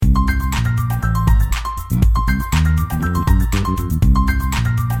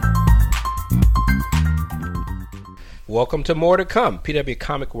Welcome to More to Come, PW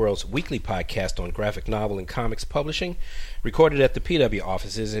Comic World's weekly podcast on graphic novel and comics publishing, recorded at the PW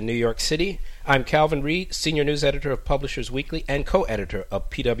offices in New York City. I'm Calvin Reed, Senior News Editor of Publishers Weekly and co-editor of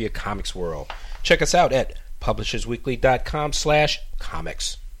PW Comics World. Check us out at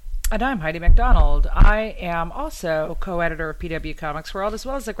publishersweekly.com/comics. And I'm Heidi MacDonald. I am also co-editor of PW Comics World, as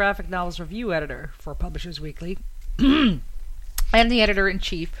well as the graphic novels review editor for Publishers Weekly, and the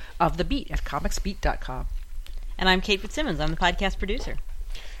editor-in-chief of The Beat at comicsbeat.com. And I'm Kate Fitzsimmons. I'm the podcast producer.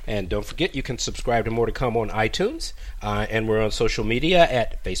 And don't forget, you can subscribe to More to Come on iTunes, and we're on social media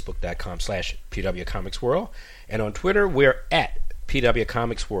at facebook.com/PWComicsWorld, and on Twitter, we're at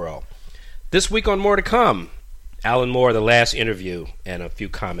PWComicsWorld. This week on More to Come, Alan Moore, the last interview, and a few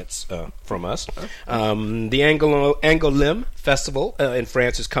comments from us. The Angoulême Festival in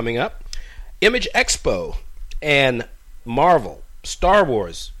France is coming up. Image Expo and Marvel, Star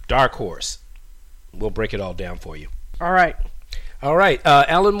Wars, Dark Horse. We'll break it all down for you. All right.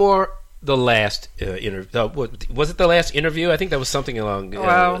 Alan Moore, the last interview. Was it the last interview? I think that was something along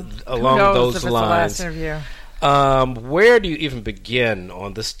those lines. The last interview. Where do you even begin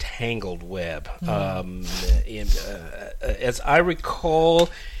on this tangled web? As I recall,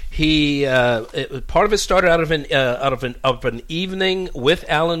 he part of it started out of an evening with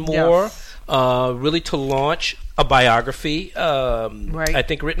Alan Moore. Yes. Really to launch a biography, right. I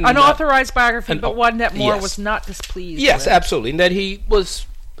think written... Unauthorized biography, but one that Moore was not displeased with. Yes, absolutely. And that he was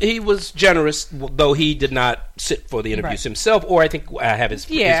generous, though he did not sit for the interviews himself, or I think have his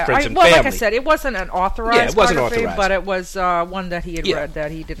friends and family. Like I said, it wasn't an authorized biography, authorized. but it was one that he had read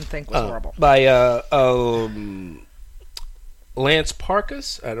that he didn't think was horrible. By Lance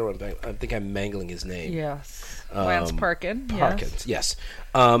Parkins. I think I'm mangling his name. Yes. Lance Parkin. Parkins, yes.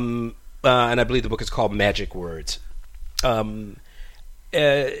 And I believe the book is called Magic Words. Apparently,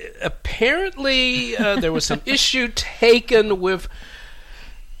 there was some issue taken with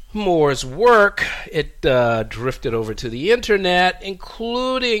Moore's work. It drifted over to the internet,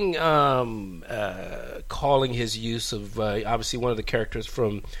 including calling his use of, obviously, one of the characters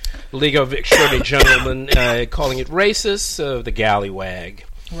from League of Extraordinary Gentlemen, calling it racist, the Gallywag.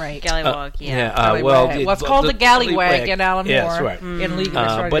 Right. Gallywag, it's called the Gallywag in Alan Moore. Yes, right. In League of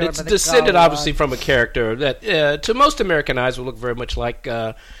Extraordinary but it's descended, obviously, from a character that, to most American eyes, will look very much like,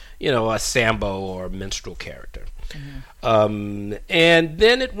 a Sambo or minstrel character. Mm-hmm. And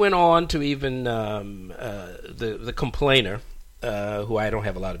then it went on to even the complainer, who I don't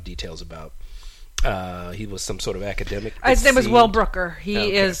have a lot of details about. He was some sort of academic. His name is Will Brooker.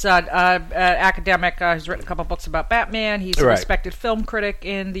 He is an academic. He's written a couple books about Batman. He's a respected film critic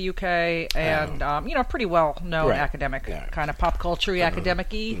in the UK, and pretty well-known academic, kind of pop culture-y,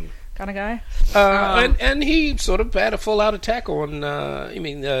 academic-y kind of guy. And he sort of had a full-out attack on.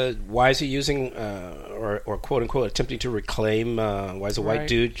 Why is he using or quote unquote attempting to reclaim? Why is a white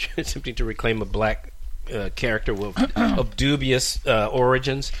dude attempting to reclaim a black character of dubious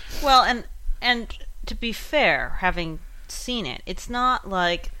origins? Well, and to be fair, having seen it, it's not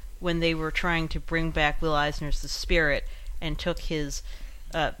like when they were trying to bring back Will Eisner's The Spirit and took his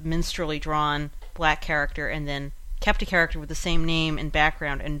minstrelly drawn black character and then kept a character with the same name and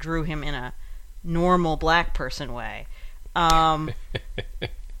background and drew him in a normal black person way. Alan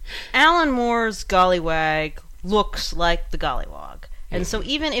Moore's Gollywag looks like the Gollywog. And so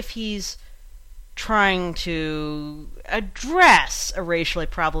even if he's trying to address a racially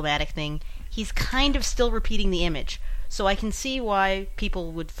problematic thing, he's kind of still repeating the image. So I can see why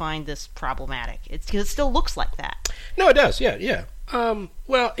people would find this problematic. It's because it still looks like that. No, it does. Yeah.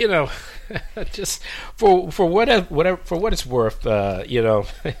 Well, just for what it's worth,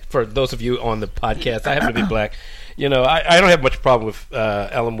 for those of you on the podcast, I happen to be black. I don't have much problem with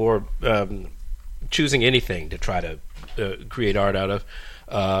Alan Moore choosing anything to try to create art out of.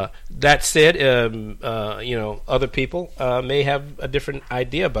 That said, other people may have a different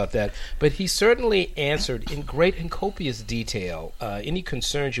idea about that. But he certainly answered in great and copious detail any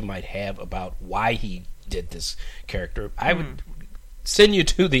concerns you might have about why he did this character. I would send you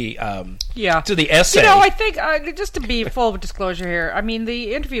to the essay. I think just to be full disclosure here, I mean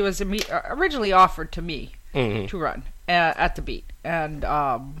the interview was originally offered to me to run at the Beat, and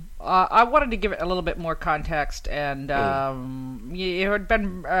I wanted to give it a little bit more context, and it had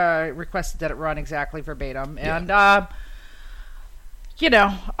been requested that it run exactly verbatim, and I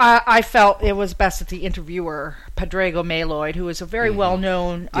felt it was best that the interviewer, Padraig Maloid, who is a very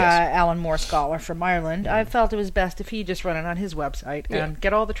well-known Alan Moore scholar from Ireland, I felt it was best if he just run it on his website and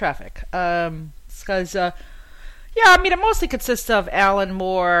get all the traffic. Because, it mostly consists of Alan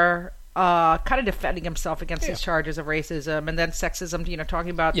Moore kind of defending himself against his charges of racism and then sexism,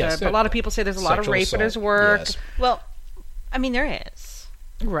 talking about a lot of people say there's a lot of rape in his work. Yes. Well, I mean, there is.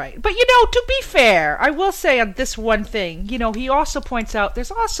 Right. But, to be fair, I will say on this one thing, he also points out there's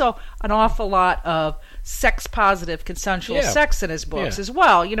also an awful lot of sex-positive consensual sex in his books as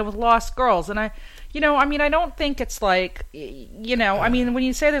well, with Lost Girls. And I don't think it's like, I mean, when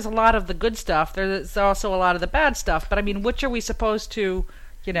you say there's a lot of the good stuff, there's also a lot of the bad stuff. But, I mean, which are we supposed to...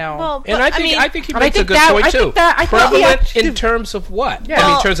 Well, and I think he makes a good point too. Prevalent in terms of what?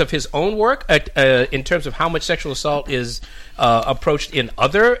 Yeah. In terms of his own work, in terms of how much sexual assault is approached in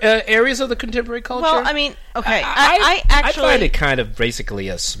other areas of the contemporary culture. Well, I mean, okay, I actually find it kind of basically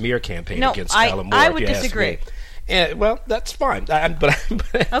a smear campaign against Alan Moore. I would disagree. Well, that's fine.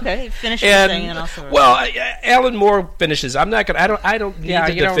 Okay, finish your thing, and also. Well, Alan Moore finishes. I'm not gonna. I don't need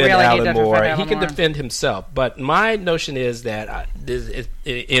to defend Alan Moore. He can defend himself. But my notion is that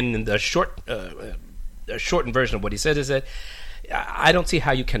in the shortened version of what he says is that I don't see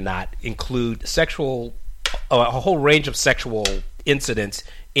how you cannot include a whole range of sexual incidents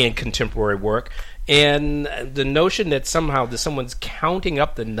in contemporary work. And the notion that somehow someone's counting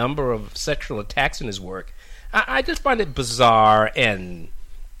up the number of sexual attacks in his work. I just find it bizarre and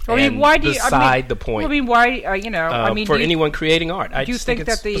why do beside the point. I mean, why? For anyone creating art, I do you just think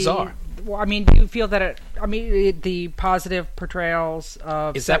it's bizarre. I mean, do you feel that the positive portrayals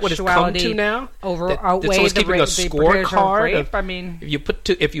of is that what it's come to now? Outweigh the keeping a scorecard. Of, I mean,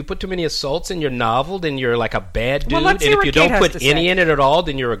 if you put too many assaults in your novel, then you're like a bad dude. Well, and if you don't put any in it at all,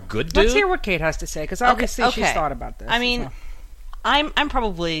 then you're a good dude. Let's hear what Kate has to say, because obviously she's thought about this. I mean, I'm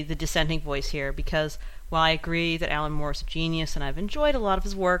probably the dissenting voice here because. While I agree that Alan Moore is a genius and I've enjoyed a lot of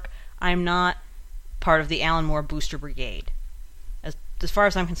his work, I'm not part of the Alan Moore Booster Brigade. As far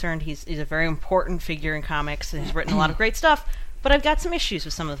as I'm concerned, he's a very important figure in comics and he's written a lot of great stuff, but I've got some issues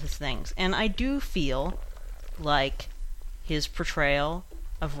with some of his things. And I do feel like his portrayal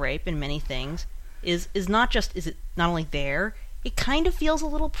of rape in many things is not only there, it kind of feels a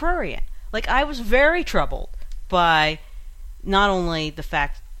little prurient. Like, I was very troubled by not only the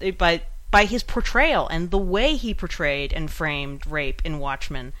fact... by his portrayal and the way he portrayed and framed rape in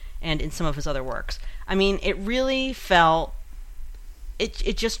Watchmen and in some of his other works. I mean, it really felt...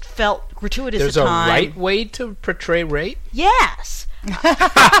 It just felt gratuitous There's at times. There's a right way to portray rape? Yes! I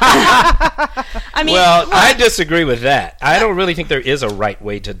mean, I disagree with that. I don't really think there is a right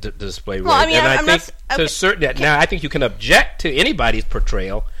way to display rape. I mean, and I think to a certain... Now, I think you can object to anybody's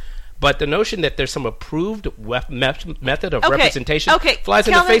portrayal, but the notion that there's some approved method of representation flies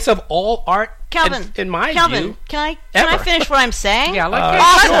in the face of all art, in my view. Can I finish what I'm saying? Yeah,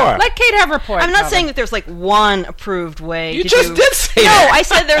 sure. Let Kate have her point. I'm not saying that there's like one approved way. You just did say that. No, I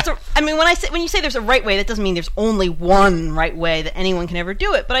said there's a. I mean, when you say there's a right way, that doesn't mean there's only one right way that anyone can ever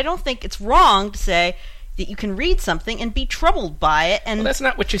do it. But I don't think it's wrong to say that you can read something and be troubled by it. And that's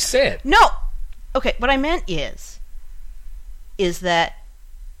not what you said. No. Okay, what I meant is that.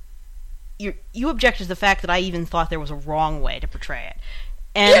 You objected to the fact that I even thought there was a wrong way to portray it.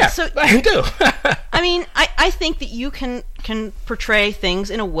 And so I do. I mean, I think that you can portray things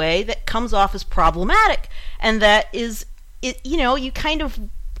in a way that comes off as problematic, and that is, you kind of,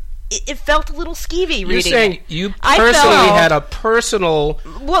 it felt a little skeevy reading it. You're saying you personally had a personal...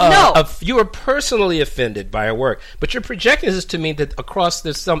 Well, no. You were personally offended by a work, but you're projecting this to mean that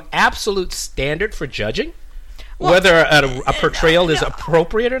there's some absolute standard for judging? Whether a portrayal is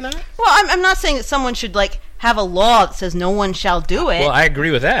appropriate or not? Well, I'm not saying that someone should have a law that says no one shall do it. Well, I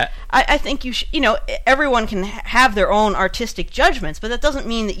agree with that. I think you should. Everyone can have their own artistic judgments, but that doesn't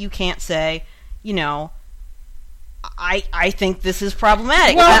mean that you can't say, I think this is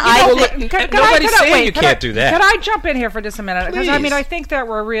problematic. Well, nobody's saying you can't do that. Can I jump in here for just a minute? Because I think that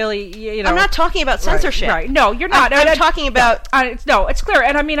we're really, I'm not talking about censorship. Right. No, you're not. I'm talking about. It's clear,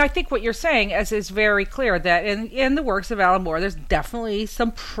 and I think what you're saying is very clear that in the works of Alan Moore, there's definitely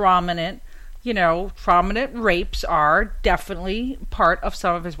some prominent rapes are definitely part of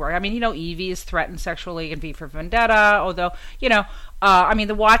some of his work. I mean, Evie is threatened sexually in V for Vendetta, although,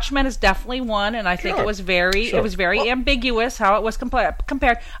 The Watchmen is definitely one, and I think it was very ambiguous how it was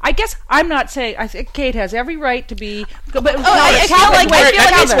compared. I guess I'm not saying. I think Kate has every right to be. I feel like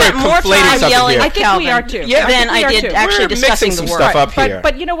I spent more time yelling at Calvin. I think we are too. Than I did actually discussing the work. Stuff up here.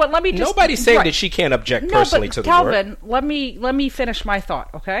 But you know what? Let me just. Nobody's saying that she can't object personally to the work. Calvin, let me finish my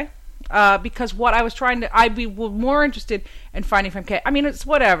thought, okay? Because what I was I'd be more interested in finding from Kate. I mean, it's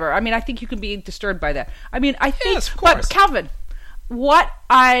whatever. I mean, I think you can be disturbed by that. I mean, I think, yes, of course. But Calvin, what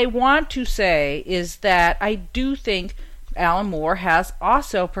I want to say is that I do think Alan Moore has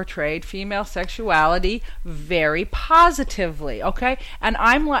also portrayed female sexuality very positively. Okay, and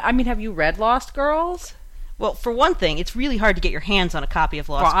have you read Lost Girls? Well, for one thing, it's really hard to get your hands on a copy of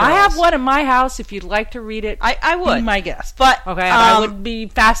Lost Girls. I have one in my house. If you'd like to read it, I would. Be my guest. But okay, I would be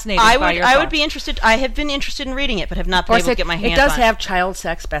fascinated by your I would thoughts. be interested. I have been interested in reading it, but have not been able to get my hands on it. It does have child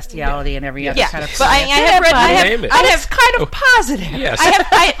sex, bestiality, and every other kind of but I have read. It's kind of positive. Yes.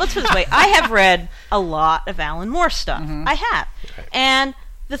 Let's put it this way. I have read a lot of Alan Moore stuff. I have. Okay. And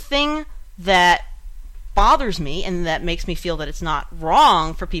the thing that bothers me and that makes me feel that it's not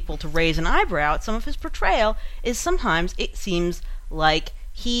wrong for people to raise an eyebrow at some of his portrayal is sometimes it seems like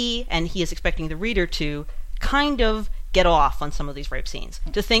he is expecting the reader to kind of get off on some of these rape scenes,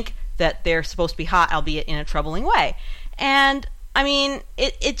 to think that they're supposed to be hot, albeit in a troubling way. And I mean,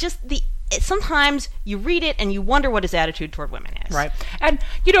 sometimes you read it and you wonder what his attitude toward women is. Right. And,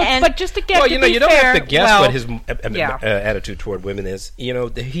 but just to get well, to you don't fair, have to guess what his attitude toward women is.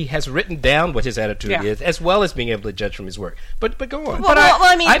 He has written down what his attitude is, as well as being able to judge from his work. But go on. Well,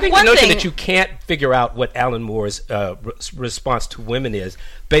 I mean, I think the notion that you can't figure out what Alan Moore's response to women is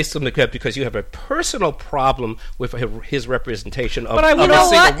based on because you have a personal problem with his representation of I would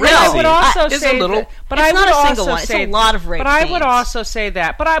also say a lot of rape. But I would also say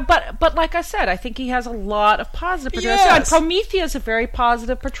that. But like I said, I think he has a lot of positive portrayals. Yes. Promethea is a very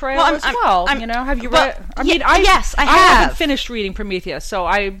positive portrayal as well. Have you read? Yes, I have. I haven't finished reading Prometheus, so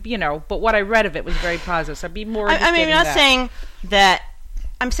but what I read of it was very positive. So I'd be more. I'm not saying that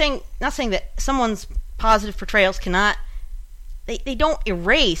someone's positive portrayals cannot. They don't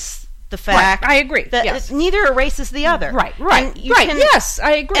erase the fact. Right, I agree. That neither erases the other. Right. And Yes,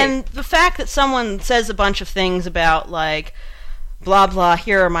 I agree. And the fact that someone says a bunch of things about like blah blah,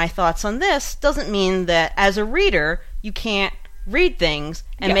 here are my thoughts on this, doesn't mean that as a reader you can't read things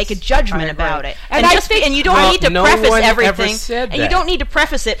and make a judgment about it. And you don't need to preface everything. And you don't need to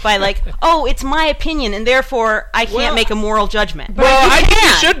preface it by like, oh, it's my opinion, and therefore I can't make a moral judgment. Well,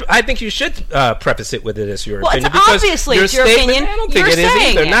 I think you should preface it with it as your opinion. Well, obviously it's your opinion. I don't think it is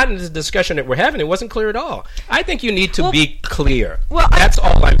either. Not in the discussion that we're having. It wasn't clear at all. I think you need to be clear. Well, that's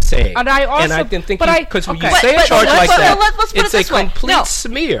all I'm saying. And I think because when you say a charge like that, it's a complete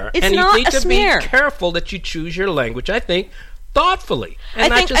smear, and you need to be careful that you choose your language. I think thoughtfully.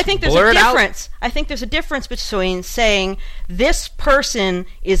 And I think there's a difference. I think there's a difference between saying this person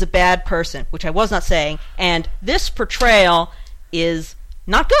is a bad person, which I was not saying, and this portrayal is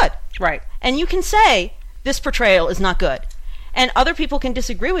not good. Right. And you can say this portrayal is not good. And other people can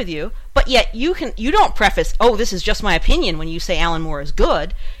disagree with you, but yet you don't preface, oh, this is just my opinion when you say Alan Moore is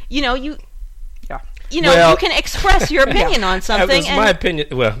good. You can express your opinion on something. That was my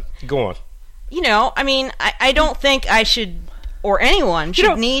opinion. Well, go on. I mean, I don't think I should, or anyone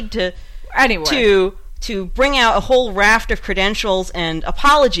should need to to bring out a whole raft of credentials and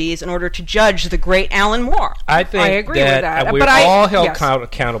apologies in order to judge the great Alan Moore. I agree with that. We're all held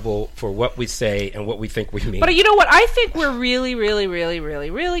accountable for what we say and what we think we mean. But you know what? I think we're really, really, really, really,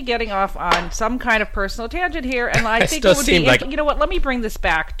 really getting off on some kind of personal tangent here, and I think it would be. You know what? Let me bring this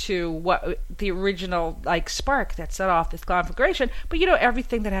back to what the original spark that set off this conflagration. But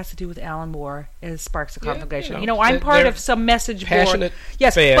everything that has to do with Alan Moore is sparks of conflagration. I'm part of some message board.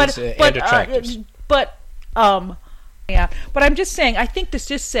 Yes, fans and detractors. But I'm just saying, I think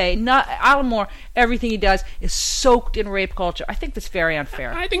not Alan Moore, everything he does is soaked in rape culture. I think that's very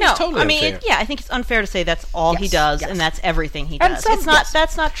unfair. I think it's totally unfair. I think it's unfair to say that's all he does and that's everything he does.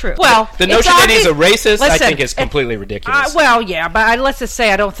 That's not true. Well, the notion that he's a racist, I think, is completely ridiculous. But let's just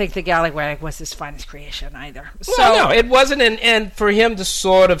say I don't think the Gallywag was his finest creation either. Well, no, it wasn't, and for him to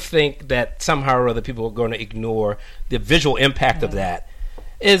sort of think that somehow or other people were going to ignore the visual impact of that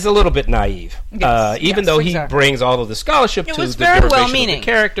is a little bit naive, even though he brings all of the scholarship to the derivation of the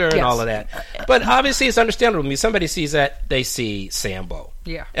character and all of that. But obviously, it's understandable. I mean, somebody sees that, they see Sambo.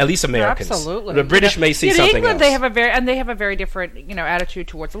 Yeah, at least Americans. Absolutely, the British may see something England, else. They have a very different, attitude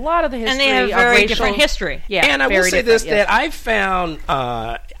towards a lot of the history, and they have very different history. Yeah, and I will say this: that I've found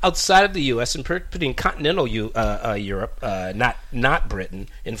outside of the U.S. and particularly in continental Europe, not Britain,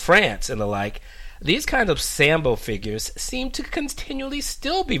 in France and the like. These kinds of Sambo figures seem to continually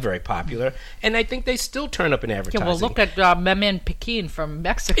still be very popular, and I think they still turn up in advertising. Yeah, well, look at Mamen Pekin from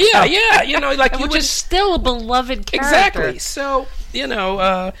Mexico. Yeah, which is still a beloved character. Exactly. So,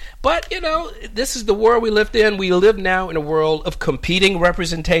 but this is the world we lived in. We live now in a world of competing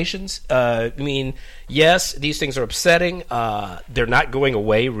representations. I mean, yes, these things are upsetting. They're not going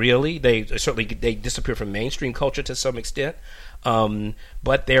away, really. They disappear from mainstream culture to some extent.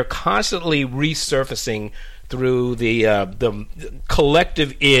 But they're constantly resurfacing through the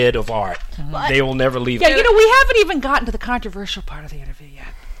collective id of art. They will never leave. Yeah, we haven't even gotten to the controversial part of the interview yet.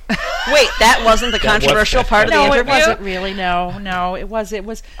 Wait, that wasn't the controversial part of the interview? No, it wasn't really. No, it was.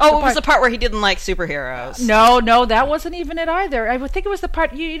 Oh, it was the part where he didn't like superheroes. No, that wasn't even it either. I would think it was the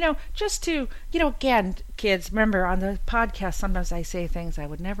part, just to, again, kids, remember on the podcast, sometimes I say things I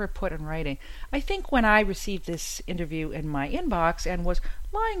would never put in writing. I think when I received this interview in my inbox and was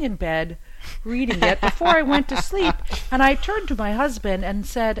lying in bed reading it before I went to sleep, and I turned to my husband and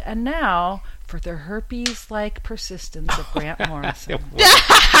said, and now for the herpes-like persistence of Grant Morrison. Was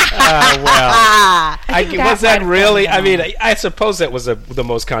that really? I mean, I suppose that was the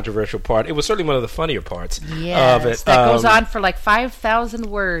most controversial part. It was certainly one of the funnier parts of it. That goes on for like 5,000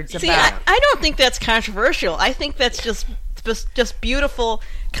 words. See, I don't think that's controversial. I think that's just beautiful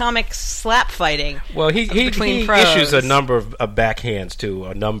comic slap fighting. Well, he issues a number of backhands to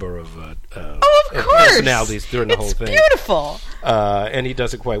a number of personalities during the whole thing. It's beautiful. And he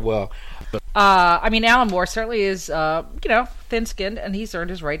does it quite well. Alan Moore certainly is, thin-skinned, and he's earned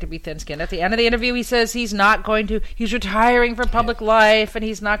his right to be thin-skinned. At the end of the interview, he says he's retiring from public life, and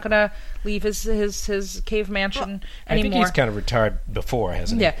he's not going to leave his cave mansion anymore. I think he's kind of retired before,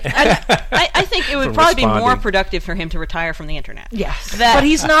 hasn't he? Yeah. I think it would probably be more productive for him to retire from the internet. Yes. But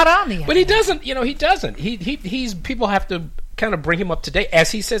he's not on the internet. But he doesn't, he doesn't. He's people have to kind of bring him up to date,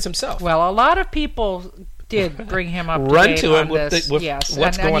 as he says himself. Well, a lot of people did bring him up to run date to him on this. with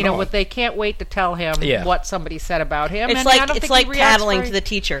what's going on. They can't wait to tell him what somebody said about him. It's like tattling to the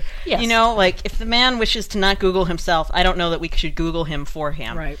teacher. Yes. Like if the man wishes to not Google himself, I don't know that we should Google him for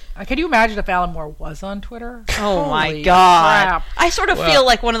him. Right. Can you imagine if Alan Moore was on Twitter? Oh my God! Crap. I sort of feel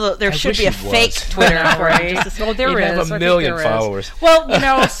like there should be a fake Twitter for him. Well, there is. Have a million followers.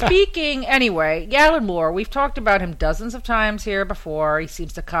 Well, speaking anyway, Alan Moore. We've talked about him dozens of times here before. He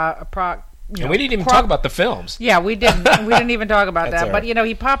seems to and we didn't even talk about the films. Yeah, we didn't. We didn't even talk about that. Right. But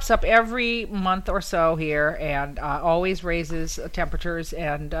he pops up every month or so here and always raises temperatures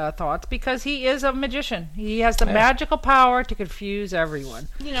and thoughts because he is a magician. He has the magical power to confuse everyone.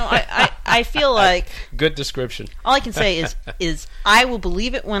 I feel like good description. All I can say is I will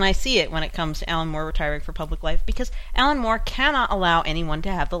believe it when I see it when it comes to Alan Moore retiring for public life because Alan Moore cannot allow anyone to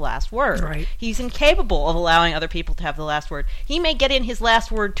have the last word. Right. He's incapable of allowing other people to have the last word. He may get in his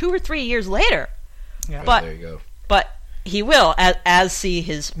last word 2 or 3 years later. Yeah. But there you go. But he will, as see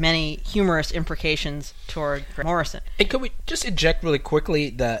his many humorous imprecations toward Morrison. And could we just inject really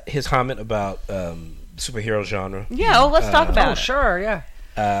quickly his comment about superhero genre? Yeah, let's talk about it. Oh, sure, yeah.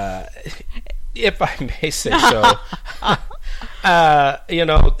 If I may say so.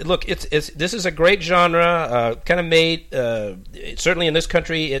 Look, this is a great genre, kind of made, certainly in this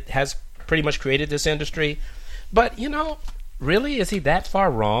country, it has pretty much created this industry. But, really, is he that far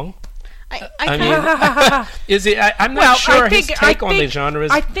wrong? Is he? I'm not sure his take on the genre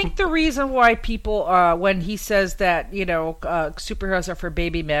is. I think the reason why people, when he says that superheroes are for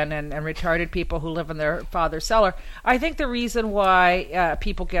baby men and retarded people who live in their father's cellar, I think the reason why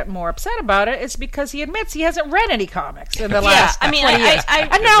people get more upset about it is because he admits he hasn't read any comics in the last 20 years.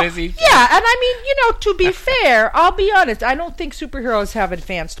 To be fair, I'll be honest. I don't think superheroes have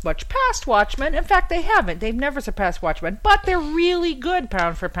advanced much past Watchmen. In fact, they haven't. They've never surpassed Watchmen, but they're really good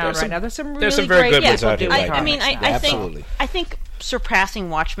pound for pound right now. There's some very good ones out here. I think surpassing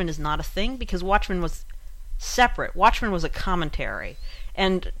Watchmen is not a thing because Watchmen was separate. Watchmen was a commentary,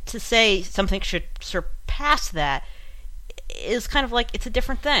 and to say something should surpass that is kind of like it's a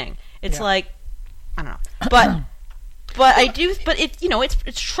different thing. It's like I don't know, but I do. But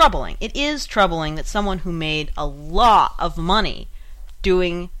it's troubling. It is troubling that someone who made a lot of money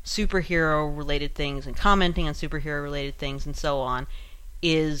doing superhero related things and commenting on superhero related things and so on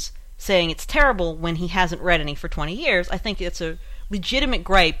is saying it's terrible when he hasn't read any for 20 years. I think it's a legitimate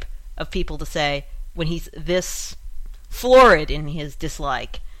gripe of people to say when he's this florid in his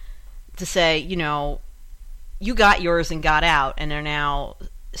dislike to say, you got yours and got out and are now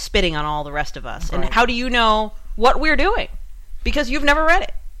spitting on all the rest of us. Right. And how do you know what we're doing? Because you've never read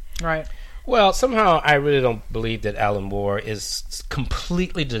it. Right. Well, somehow I really don't believe that Alan Moore is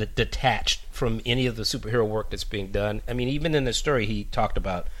completely detached from any of the superhero work that's being done. I mean, even in the story, he talked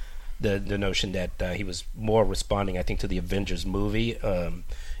about the notion that he was more responding, I think, to the Avengers movie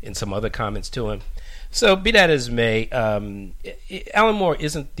in some other comments to him. So, be that as may, Alan Moore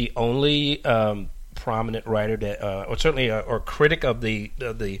isn't the only prominent writer that, or certainly or critic of the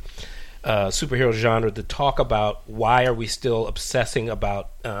superhero genre to talk about why are we still obsessing about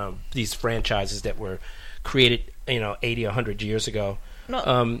these franchises that were created 80, 100 years ago.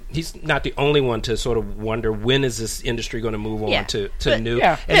 No. He's not the only one to sort of wonder when is this industry going to move on to new.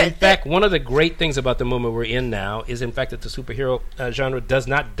 Yeah. And in fact, one of the great things about the moment we're in now is in fact that the superhero genre does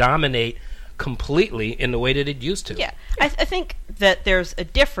not dominate completely in the way that it used to. Yeah. I think that there's a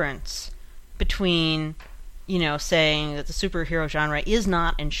difference between, saying that the superhero genre is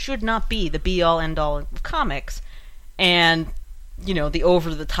not and should not be the be-all, end-all of comics, and, the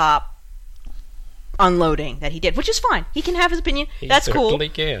over-the-top unloading that he did, which is fine. He can have his opinion. That's cool. Certainly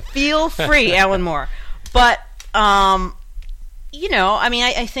can. Feel free, Alan Moore. But, I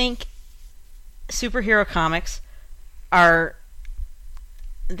think superhero comics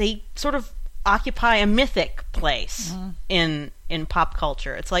they sort of occupy a mythic place in pop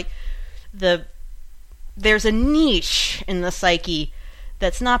culture. It's like there's a niche in the psyche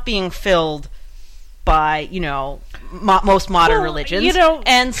that's not being filled by most modern religions,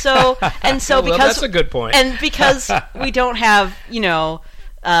 and so well, because that's a good point, and because we don't have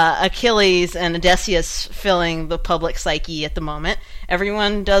Achilles and Odysseus filling the public psyche at the moment,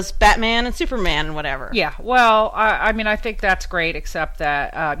 everyone does Batman and Superman and whatever. Yeah, well, I think that's great, except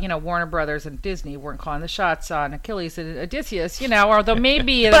that Warner Brothers and Disney weren't calling the shots on Achilles and Odysseus, although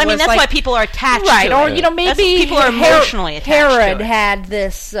maybe but that's why people are attached right, to it. Or maybe people are emotionally attached Herod to it. had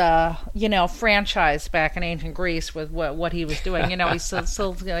this franchise back in ancient Greece with what he was doing. He's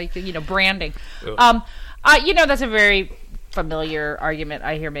still branding. That's a very familiar argument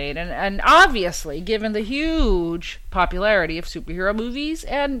I hear made, and obviously, given the huge popularity of superhero movies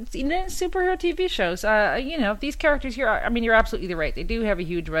and superhero TV shows, these characters here, you're absolutely right. They do have a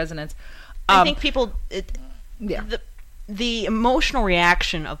huge resonance. I think people, the emotional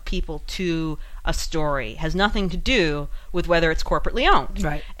reaction of people to a story has nothing to do with whether it's corporately owned.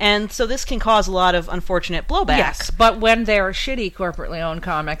 Right. And so this can cause a lot of unfortunate blowback. Yes, but when they're shitty corporately owned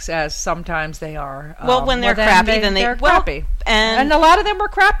comics, as sometimes they are. When they're crappy, then they're crappy. And a lot of them were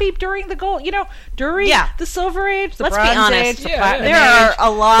crappy during the during the Silver Age, the Let's Bronze be honest. Age, the There Platinum are Age, a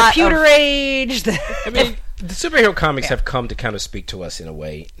lot the Pewter of... Age. The superhero comics have come to kind of speak to us in a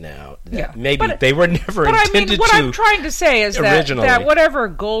way now that maybe but, they were never but intended what to. I'm trying to say is originally. that whatever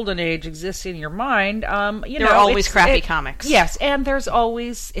golden age exists in your mind, there are always crappy comics. Yes, and it's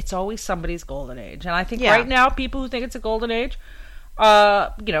always somebody's golden age, and I think right now people who think it's a golden age,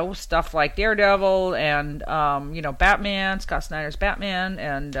 stuff like Daredevil and Batman, Scott Snyder's Batman,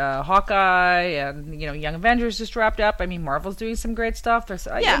 and Hawkeye, and Young Avengers just wrapped up. Marvel's doing some great stuff. There's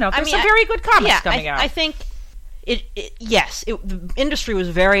some very good comics coming out. I think the industry was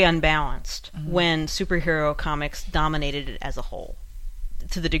very unbalanced when superhero comics dominated it as a whole,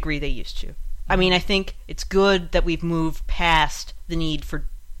 to the degree they used to. I think it's good that we've moved past the need for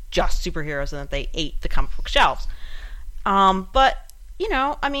just superheroes and that they ate the comic book shelves. But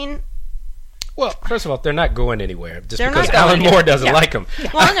Well, first of all, they're not going anywhere just They're because not going Alan Moore anywhere. doesn't like them.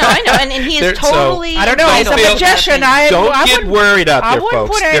 Well, no, I know, and he is totally. I don't know. He's a magician. Don't get worried out there, wouldn't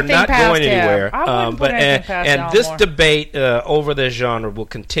folks. put They're anything not past going him. anywhere. I wouldn't put anything past Alan this Moore. debate over the genre will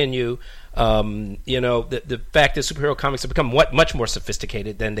continue. The fact that superhero comics have become much more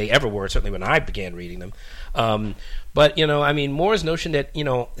sophisticated than they ever were, certainly when I began reading them. But Moore's notion that is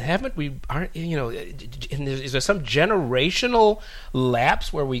there some generational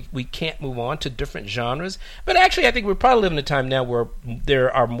lapse where we can't move on to different genres? But actually, I think we're probably living in a time now where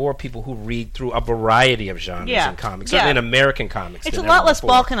there are more people who read through a variety of genres in comics, certainly in American comics. It's a than lot ever less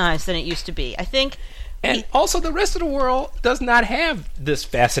before. balkanized than it used to be. I think. And also, the rest of the world does not have this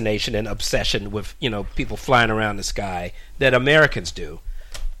fascination and obsession with people flying around the sky that Americans do.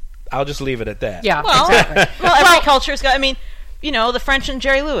 I'll just leave it at that. Yeah, Well, exactly. every culture's got. The French and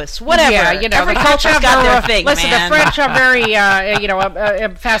Jerry Lewis, whatever. Every the culture's French got their are, thing. Listen, man. the French are very,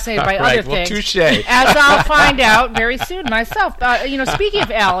 fascinated by Right, other well, things. touche. As I'll find out very soon myself. Speaking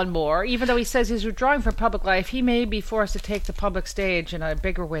of Alan Moore, even though he says he's withdrawing from public life, he may be forced to take the public stage in a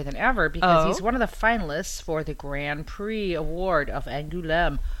bigger way than ever because he's one of the finalists for the Grand Prix Award of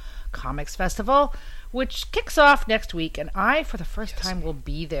Angoulême Comics Festival, which kicks off next week, and I, for the first time, will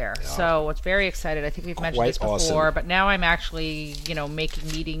be there. Yeah. So it's very excited. I think we've mentioned this before, awesome. But now I'm actually,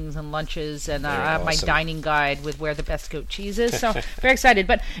 making meetings and lunches, and I have my dining guide with where the best goat cheese is. So very excited.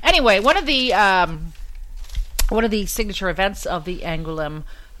 But anyway, one of the signature events of the Angoulême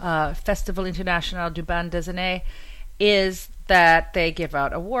Festival International du Bande Dessinée is that they give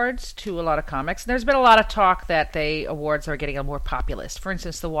out awards to a lot of comics. And there's been a lot of talk that the awards are getting a more populist. For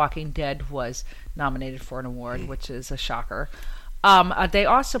instance, The Walking Dead was nominated for an award, which is a shocker. They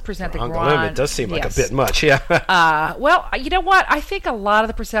also present the Grand... It does seem like a bit much, yeah. Well, you know what? I think a lot of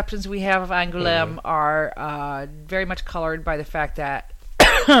the perceptions we have of Angoulême are very much colored by the fact that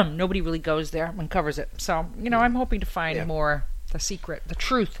nobody really goes there and covers it. So, I'm hoping to find more... the secret, the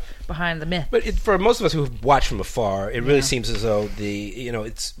truth behind the myth. But for most of us who've watched from afar, it really seems as though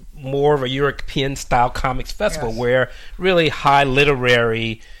it's more of a European-style comics festival where really high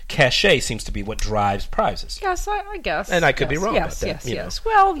literary cachet seems to be what drives prizes. Yes, I guess. And I could be wrong about that. Yes.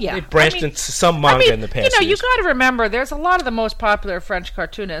 Well, yeah. They branched into some manga in the past years. You got to remember, there's a lot of the most popular French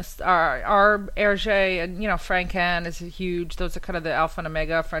cartoonists are Hergé and, Franquin is huge. Those are kind of the alpha and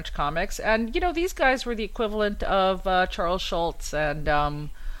omega of French comics. And, these guys were the equivalent of Charles Schultz and,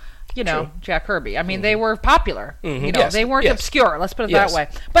 Jack Kirby. I mean, they were popular. They weren't obscure. Let's put it that way.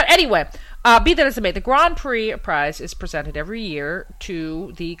 But anyway, be that as it may, the Grand Prix Prize is presented every year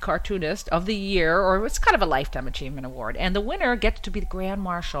to the cartoonist of the year, or it's kind of a lifetime achievement award. And the winner gets to be the Grand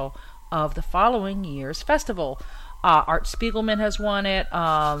Marshal of the following year's festival. Art Spiegelman has won it.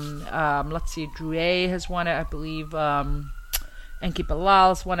 Let's see, Drouet has won it, I believe. Enki Bilal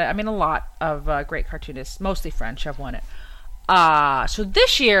has won it. I mean, a lot of great cartoonists, mostly French, have won it. So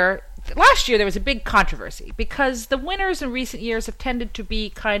last year there was a big controversy because the winners in recent years have tended to be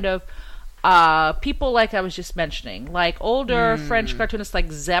kind of people like I was just mentioning, like older French cartoonists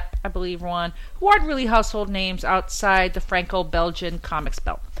like Zepp, I believe, won, who aren't really household names outside the Franco-Belgian comics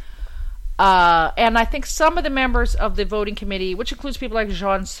belt. And I think some of the members of the voting committee, which includes people like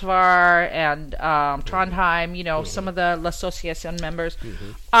Jean Svar and Trondheim, some of the L'Association members, they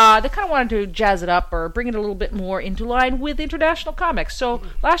kind of wanted to jazz it up or bring it a little bit more into line with international comics. So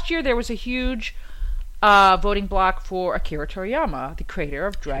last year there was a huge voting block for Akira Toriyama, the creator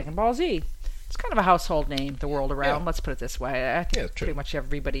of Dragon Ball Z. It's kind of a household name the world around. Let's put it this way. I think pretty much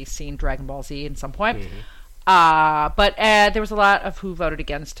everybody's seen Dragon Ball Z at some point. But there was a lot of who voted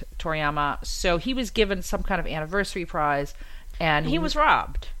against Toriyama, so he was given some kind of anniversary prize, and he was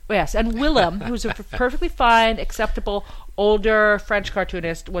robbed. Yes, and Willem, who was a perfectly fine, acceptable, older French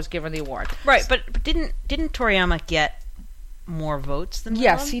cartoonist, was given the award. Right, but didn't Toriyama get more votes than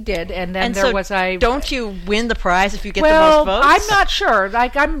Yes, Willem? he did, and then don't you win the prize if you get the most votes? I'm not sure.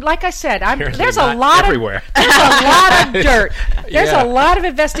 Like I said, there's a lot everywhere. There's a lot of dirt. There's a lot of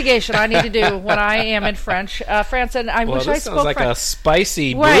investigation I need to do when I am in France, and I wish I spoke French. This sounds like a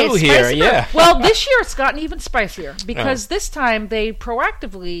spicy brew here. Yeah. Well, this year it's gotten even spicier because this time they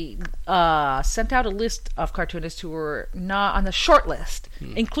proactively sent out a list of cartoonists who were not on the short list,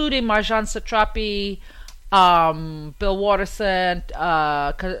 including Marjane Satrapi, Bill Watterson,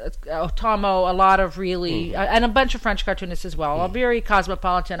 Otomo, a lot of really, and a bunch of French cartoonists as well. A very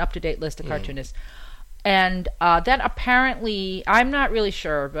cosmopolitan, up-to-date list of cartoonists. And then apparently, I'm not really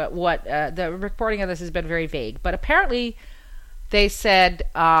sure, but what the reporting of this has been very vague. But apparently, they said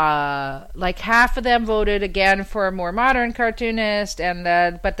like half of them voted again for a more modern cartoonist,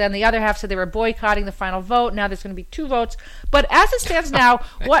 but then the other half said they were boycotting the final vote. Now there's going to be 2 votes. But as it stands now,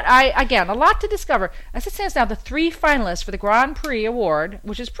 a lot to discover. As it stands now, the 3 finalists for the Grand Prix Award,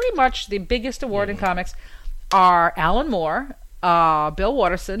 which is pretty much the biggest award in comics, are Alan Moore, Bill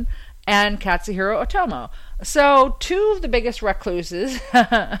Watterson, and Katsuhiro Otomo. So 2 of the biggest recluses,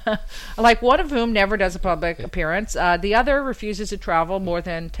 like one of whom never does a public appearance. The other refuses to travel more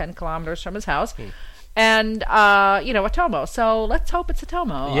than 10 kilometers from his house. And, Otomo. So let's hope it's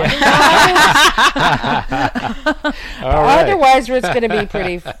Otomo. Yeah. Otherwise, it's going to be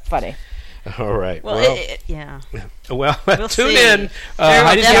pretty funny. All right. Well, Well, we'll tune see. in.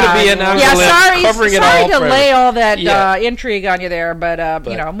 Heidi's going to be in covering it all. Sorry to lay all that intrigue on you there, but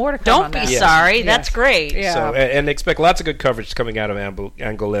more to come. Don't on be that. sorry. Yes. That's great. Yeah. So, and expect lots of good coverage coming out of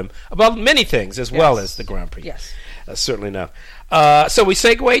Angoulême about many things as well as the Grand Prix. Yes. Certainly enough. So we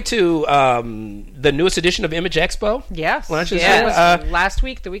segue to the newest edition of Image Expo. Yes. Last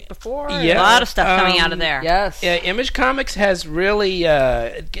week, the week before. Yeah. A lot of stuff coming out of there. Yes. Image Comics has really,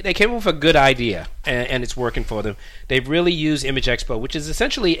 they came up with a good idea, and it's working for them. They've really used Image Expo, which is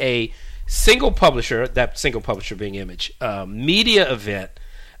essentially a single publisher, that single publisher being Image, media event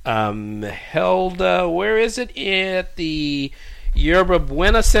held, where is it? At the Yerba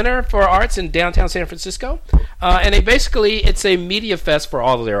Buena Center for Arts in downtown San Francisco. And it's a media fest for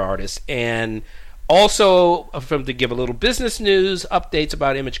all of their artists. And also, to give a little business news, updates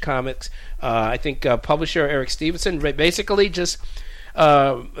about Image Comics, I think publisher Eric Stevenson basically just,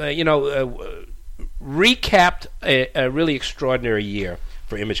 recapped a really extraordinary year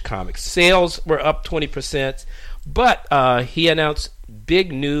for Image Comics. Sales were up 20%, but he announced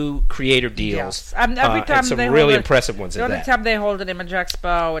big new creator deals. Yes. Every time and some really impressive ones. Every time they hold an Image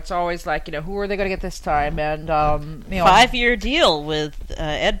Expo, it's always like, who are they going to get this time? And 5-year deal with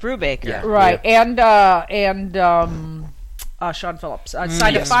Ed Brubaker. Yeah. Right. Yeah. Sean Phillips,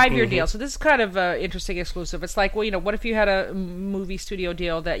 signed a 5-year deal. So this is kind of interesting exclusive. It's like, well, what if you had a movie studio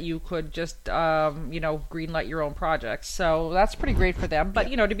deal that you could just, greenlight your own projects? So that's pretty great for them.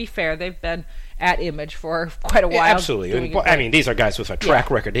 But, to be fair, they've been at Image for quite a while. Yeah, absolutely. I mean, these are guys with a track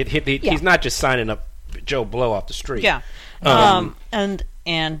record. He's not just signing up Joe Blow off the street. Yeah.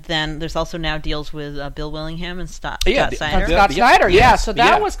 And then there's also now deals with Bill Willingham and Scott Snyder. Scott Snyder, yeah. So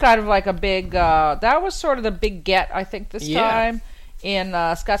that was kind of like a big. That was sort of the big get, I think, this time in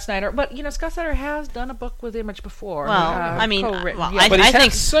Scott Snyder. But Scott Snyder has done a book with Image before. Well, I mean, but he's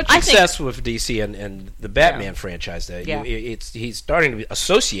had such success with DC and the Batman franchise that he's starting to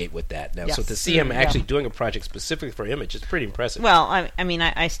associate with that now. Yes. So to see him actually doing a project specifically for Image is pretty impressive. Well,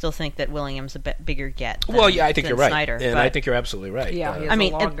 I still think that Willingham's a bigger get. I think you're right, Snyder, and I think you're absolutely right. Yeah,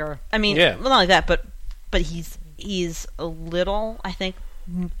 not only that, but he's a little, I think,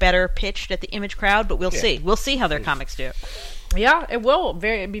 better pitched at the Image crowd. But we'll see. We'll see how their comics do. Yeah, it will.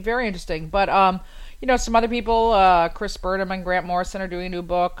 It'd be very interesting. But some other people, Chris Burnham and Grant Morrison are doing a new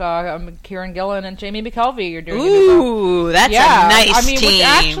book. Kieran Gillen and Jamie McKelvey are doing a new book. Ooh, that's a nice team.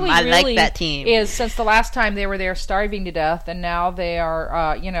 I like that team. Is since the last time they were there starving to death, and now they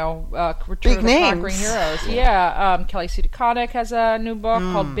are, Return of the Conquering Heroes. Yeah, Kelly Sue DeConnick has a new book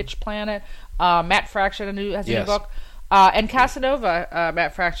called Bitch Planet. Matt Fraction has a new book. And Casanova,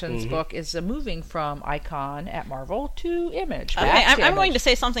 Matt Fraction's book, is moving from Icon at Marvel to Image. I'm going to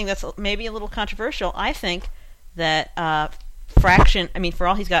say something that's maybe a little controversial. I think that Fraction, for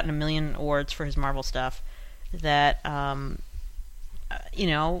all he's gotten a million awards for his Marvel stuff, that, I'm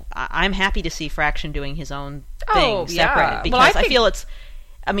happy to see Fraction doing his own thing separate. Because I feel it's,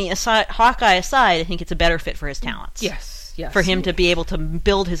 Hawkeye aside, I think it's a better fit for his talents. Yes. For him to be able to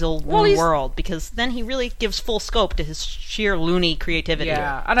build his own world, because then he really gives full scope to his sheer loony creativity.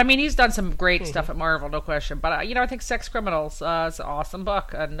 Yeah, and he's done some great stuff at Marvel, no question. But I think Sex Criminals is an awesome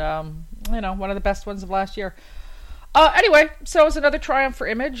book, and one of the best ones of last year. Anyway, so it's another triumph for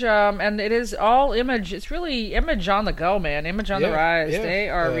Image, and it is all Image. It's really Image on the go, man. Image on the rise. Yeah. They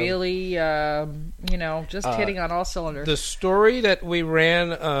are really, just hitting on all cylinders. The story that we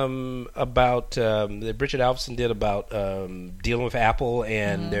ran about that Bridget Alverson did about dealing with Apple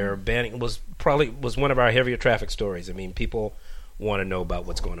and their banning was one of our heavier traffic stories. People want to know about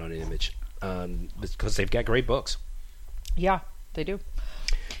what's going on in Image because they've got great books. Yeah, they do.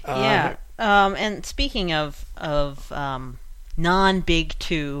 And speaking of non-big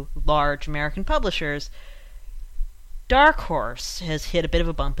two large American publishers, Dark Horse has hit a bit of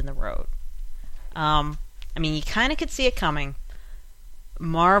a bump in the road. You kind of could see it coming.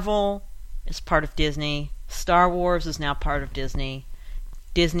 Marvel is part of Disney. Star Wars is now part of Disney.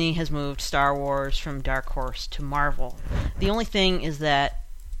 Disney has moved Star Wars from Dark Horse to Marvel. The only thing is that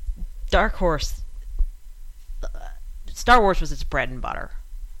Dark Horse, Star Wars was its bread and butter.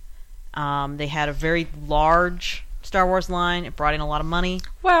 They had a very large Star Wars line. It brought in a lot of money.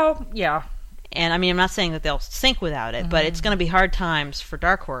 Well, yeah. And I'm not saying that they'll sink without it, but it's going to be hard times for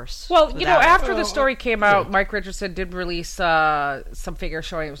Dark Horse. Well, after the story came out, Mike Richardson did release some figures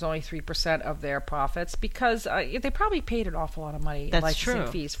showing it was only 3% of their profits because they probably paid an awful lot of money in licensing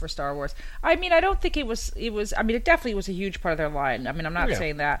fees for Star Wars. I don't think it was. It definitely was a huge part of their line. I'm not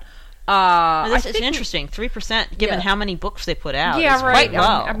saying that. This is interesting. 3%, given how many books they put out. Yeah, is right. Quite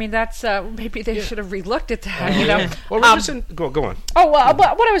low. That's maybe they should have relooked at that. Well, Richardson, go on. Oh, well,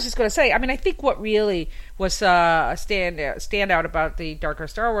 what I was just going to say. I think what really was a standout about the Darker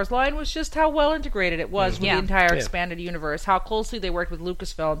Star Wars line was just how well integrated it was with the entire expanded universe. How closely they worked with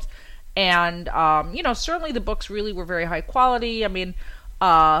Lucasfilms, and certainly the books really were very high quality.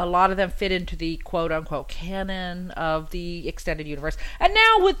 A lot of them fit into the quote-unquote canon of the extended universe. And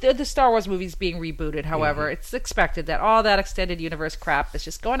now with the Star Wars movies being rebooted, however, it's expected that all that extended universe crap is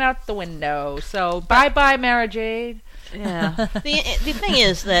just going out the window. So bye-bye, Mara Jade. Yeah. The thing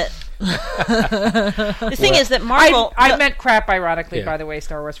is that Marvel... I meant crap, ironically, by the way,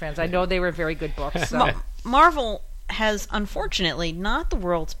 Star Wars fans. I know they were very good books. So. Marvel has, unfortunately, not the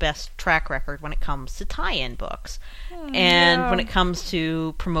world's best track record when it comes to tie-in books. And when it comes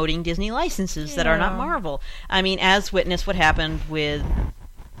to promoting Disney licenses that are not Marvel. As witness what happened with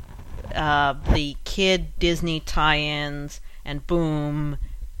the kid Disney tie-ins and Boom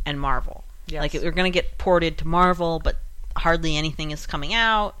and Marvel. Yes. They're going to get ported to Marvel, but hardly anything is coming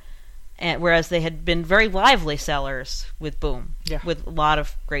out. And whereas they had been very lively sellers with Boom, with a lot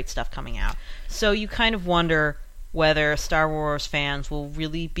of great stuff coming out. So you kind of wonder whether Star Wars fans will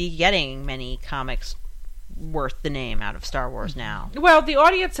really be getting many comics worth the name out of Star Wars now. Well, the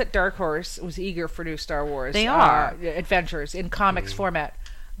audience at Dark Horse was eager for new Star Wars adventures in comics format.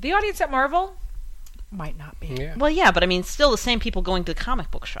 The audience at Marvel, might not be. Yeah. Well, yeah, but I mean, still the same people going to the comic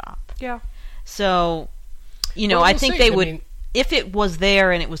book shop. Yeah. So, Well, I we'll think see. they I would, mean- if it was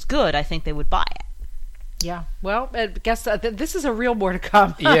there and it was good, I think they would buy it. Yeah. Well, I guess this is a real more to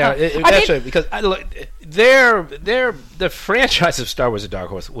come. Yeah, I that's mean, right. Because the franchise of Star Wars: The Dark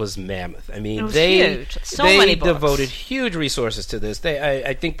Horse was mammoth. I mean, It was they huge. So many books. devoted huge resources to this.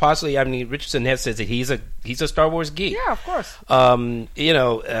 I think possibly. I mean, Richardson has said that he's a Star Wars geek. Yeah, of course. And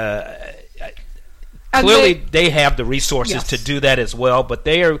Clearly, they have the resources Yes. to do that as well. But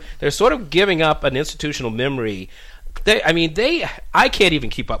they're sort of giving up an institutional memory. I can't even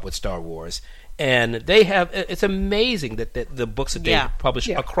keep up with Star Wars. And they have, it's amazing that the books that they publish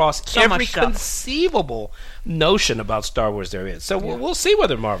across So much every stuff. conceivable notion about Star Wars there is. So we'll see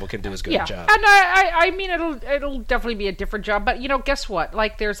whether Marvel can do as good a job. And I mean, it'll definitely be a different job. But guess what?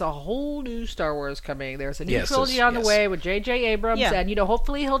 Like, there's a whole new Star Wars coming. There's a new trilogy on the way with J.J. Abrams, and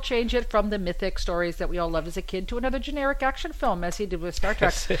hopefully he'll change it from the mythic stories that we all loved as a kid to another generic action film, as he did with Star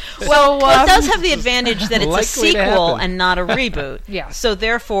Trek. Well, it does have the advantage that it's a Likely to sequel happen. and not a reboot. Yeah. So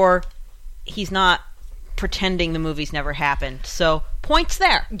therefore, he's not pretending the movies never happened. So points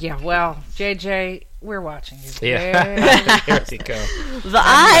there. Yeah, well, JJ, we're watching you. Yeah. Here you go. The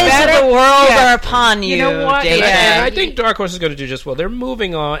eyes of the world are upon you. You know what? JJ. And I think Dark Horse is going to do just well. They're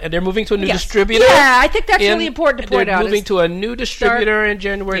moving on, and they're moving to a new distributor. Yeah, I think that's really important to point out. They're moving to a new distributor in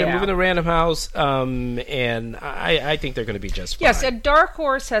January. Yeah. They're moving to Random House, and I think they're going to be just fine. Yes, and Dark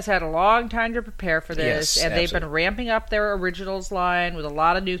Horse has had a long time to prepare for this, Yes, and they've been absolutely. ramping up their originals line with a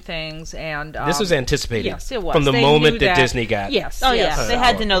lot of new things. And This was anticipated yes, it was. from the They moment knew that Disney got. Yes. Oh yes. yeah, they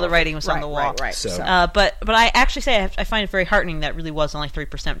had to know the writing was on the wall. Right. So- But I actually say I find it very heartening that really was only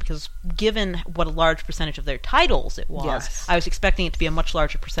 3% because given what a large percentage of their titles it was, Yes. I was expecting it to be a much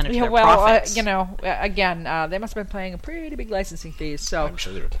larger percentage Yeah, of their well, profits. again, they must have been paying a pretty big licensing fees. So I'm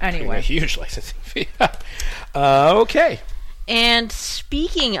sure they're paying anyway, a huge licensing fee. Okay. And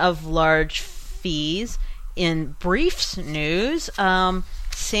speaking of large fees, in briefs news,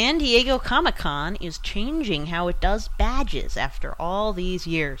 San Diego Comic-Con is changing how it does badges after all these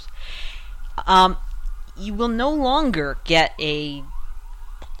years. You will no longer get a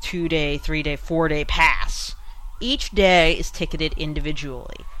 2-day, 3-day, 4-day pass. Each day is ticketed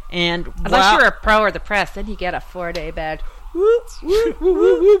individually. And unless you're a pro or the press, then you get a 4-day badge.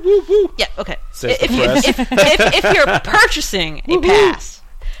 yeah, okay. Says the If you're purchasing a pass,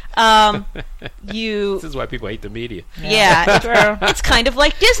 you This is why people hate the media. it's kind of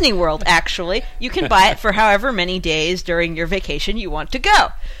like Disney World. Actually, you can buy it for however many days during your vacation you want to go.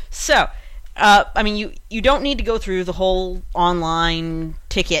 So, I mean, you don't need to go through the whole online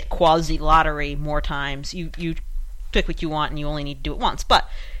ticket quasi lottery more times. You pick what you want, and you only need to do it once. But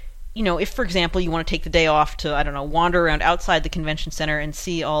if, for example, you want to take the day off to, I don't know, wander around outside the convention center and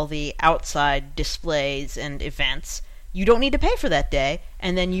see all the outside displays and events, you don't need to pay for that day,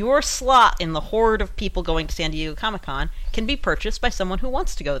 and then your slot in the horde of people going to San Diego Comic-Con can be purchased by someone who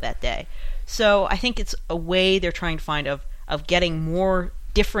wants to go that day. So I think it's a way they're trying to find of getting more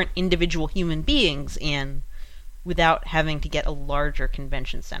different individual human beings in without having to get a larger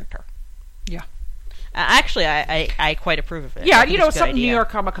convention center. Yeah. Actually, I quite approve of it. Yeah, I think it's a good something idea. New York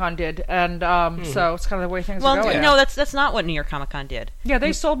Comic Con did, and so it's kind of the way things are Well, going. no, that's not what New York Comic Con did. Yeah,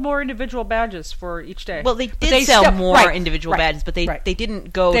 they sold more individual badges for each day. Well, they But did sell still- more right, individual right, badges, but they right.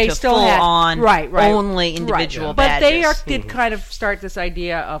 didn't go They to still full had- on right, only individual Right. But badges. they did kind of start this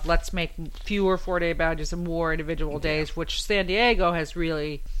idea of let's make fewer 4-day badges and more individual days, which San Diego has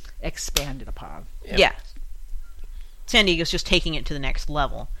really expanded upon. Yeah. San Diego's just taking it to the next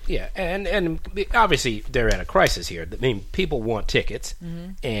level. Yeah, and obviously they're at a crisis here. I mean, people want tickets,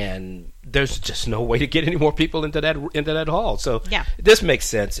 and there's just no way to get any more people into that hall. So Yeah. this makes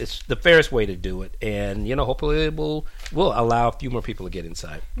sense. It's the fairest way to do it, and hopefully it will allow a few more people to get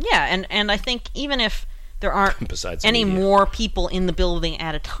inside. Yeah, and I think even if there aren't Besides the any media. more people in the building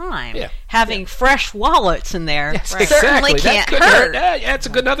at a time, Yeah. having fresh wallets in there certainly Exactly. can't That could hurt. Yeah, that's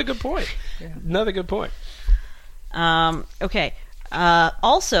another good point. Another good point. Okay.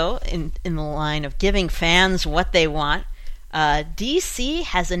 Also, in the line of giving fans what they want, DC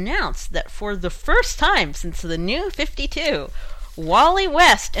has announced that for the first time since the New 52, Wally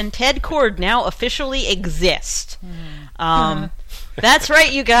West and Ted Kord now officially exist. That's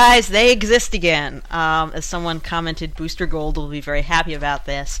right, you guys. They exist again. As someone commented, Booster Gold will be very happy about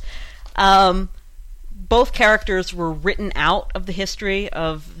this. Both characters were written out of the history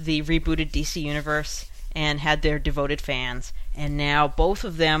of the rebooted DC universe and had their devoted fans. And now both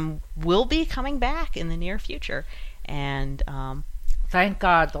of them will be coming back in the near future. And Thank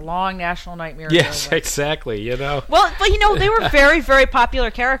God, the long national nightmare. Yes, exactly. Well, but they were very, very popular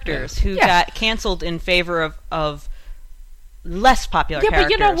characters who got canceled in favor of less popular characters.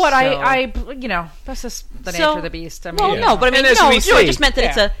 But you know what? That's just the nature of the beast. I mean, no, but I mean, it just meant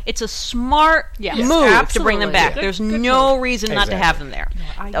that it's a smart move to bring them back. There's no reason not to have them there.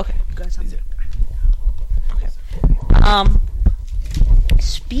 Okay.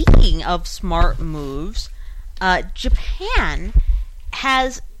 Speaking of smart moves, Japan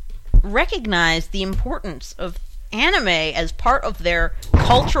has recognized the importance of anime as part of their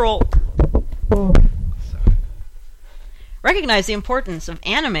cultural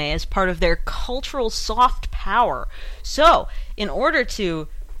soft power. So, in order to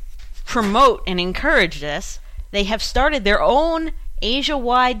promote and encourage this, they have started their own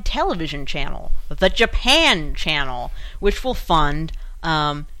Asia-wide television channel, the Japan Channel, which will fund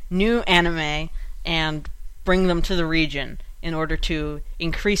new anime and bring them to the region in order to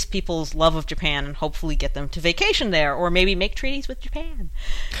increase people's love of Japan and hopefully get them to vacation there, or maybe make treaties with Japan.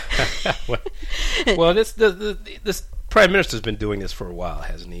 well, this Prime Minister's been doing this for a while,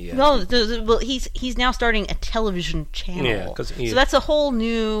 hasn't he? Well, he's now starting a television channel. Yeah, so that's a whole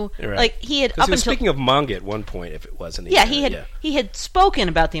new he had. He was speaking of manga at one point, if it wasn't. He had spoken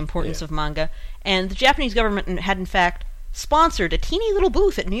about the importance of manga, and the Japanese government had in fact sponsored a teeny little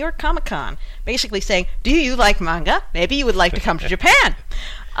booth at New York Comic Con, basically saying, "Do you like manga? Maybe you would like to come to Japan."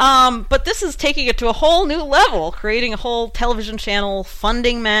 But this is taking it to a whole new level, creating a whole television channel,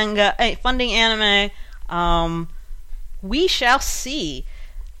 funding manga, funding anime. We shall see.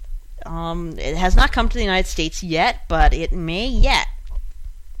 It has not come to the United States yet, but it may yet.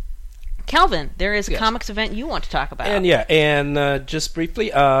 Calvin, there is a comics event you want to talk about. And just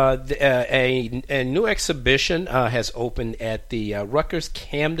briefly, a new exhibition has opened at the Rutgers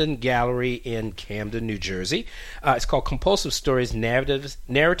Camden Gallery in Camden, New Jersey. It's called Compulsive Stories, Narratives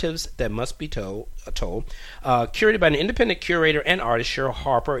That Must Be Told, curated by an independent curator and artist, Cheryl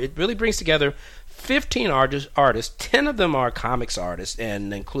Harper. It really brings together 15 artists. 10 of them are comics artists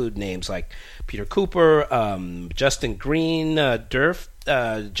and include names like Peter Cooper, Justin Green,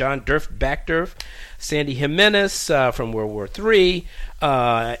 John Backdurf, Sandy Jimenez from World War III,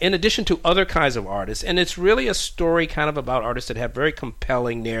 in addition to other kinds of artists. And it's really a story kind of about artists that have very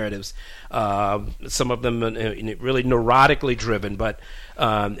compelling narratives, some of them really neurotically driven, but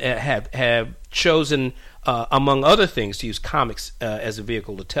have chosen, among other things, to use comics as a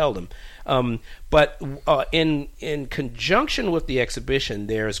vehicle to tell them. But in conjunction with the exhibition,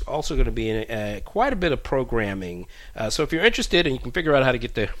 there's also going to be quite a bit of programming. So if you're interested and you can figure out how to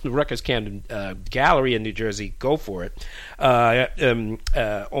get to the Rutgers Camden Gallery in New Jersey, go for it. On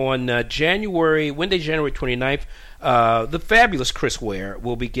Wednesday, January 29th, the fabulous Chris Ware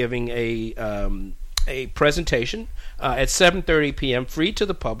will be giving a presentation at 7:30 p.m. free to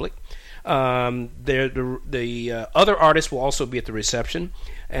the public. The other artists will also be at the reception.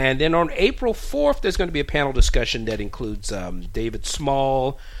 And then on April 4th, there's going to be a panel discussion that includes David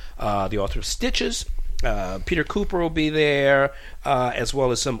Small, the author of Stitches. Peter Cooper will be there, as well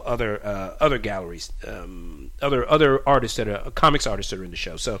as some other galleries, other artists comics artists that are in the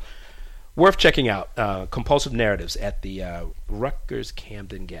show. So worth checking out. Compulsive Narratives at the Rutgers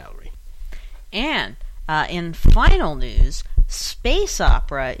Camden Gallery. And in final news, space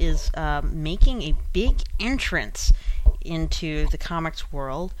opera is making a big entrance into the comics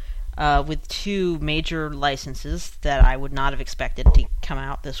world with two major licenses that I would not have expected to come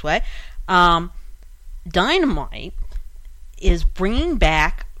out this way. Dynamite is bringing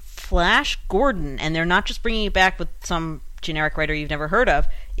back Flash Gordon, and they're not just bringing it back with some generic writer you've never heard of.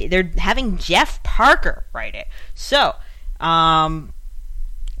 They're having Jeff Parker write it. So,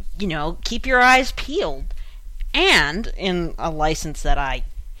 keep your eyes peeled. And in a license that I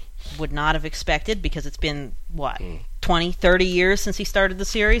would not have expected, because it's been, 20, 30 years since he started the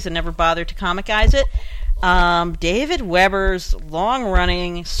series and never bothered to comicize it, David Weber's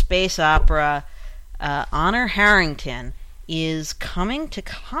long-running space opera, Honor Harrington, is coming to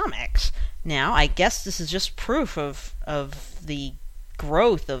comics. Now, I guess this is just proof of the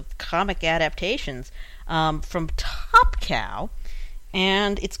growth of comic adaptations from Top Cow.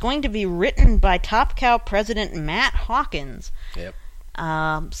 And it's going to be written by Top Cow president Matt Hawkins. Yep.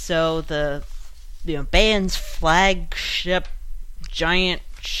 So the band's flagship, giant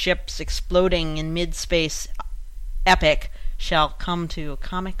ships exploding in mid-space epic shall come to a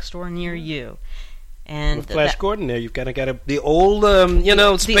comic store near you. And with Flash Gordon there, you've got the old,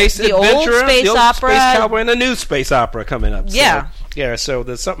 space the adventurer, old space the old opera, space cowboy, and the new space opera coming up. Yeah. So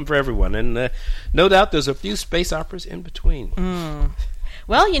there's something for everyone, and no doubt there's a few space operas in between.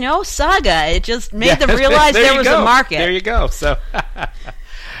 Well, Saga, it just made them realize there was a market. There you go. So,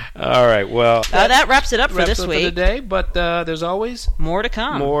 All right. Well, that wraps it up for this week. For today, but there's always more to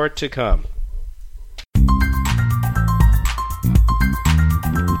come. More to come.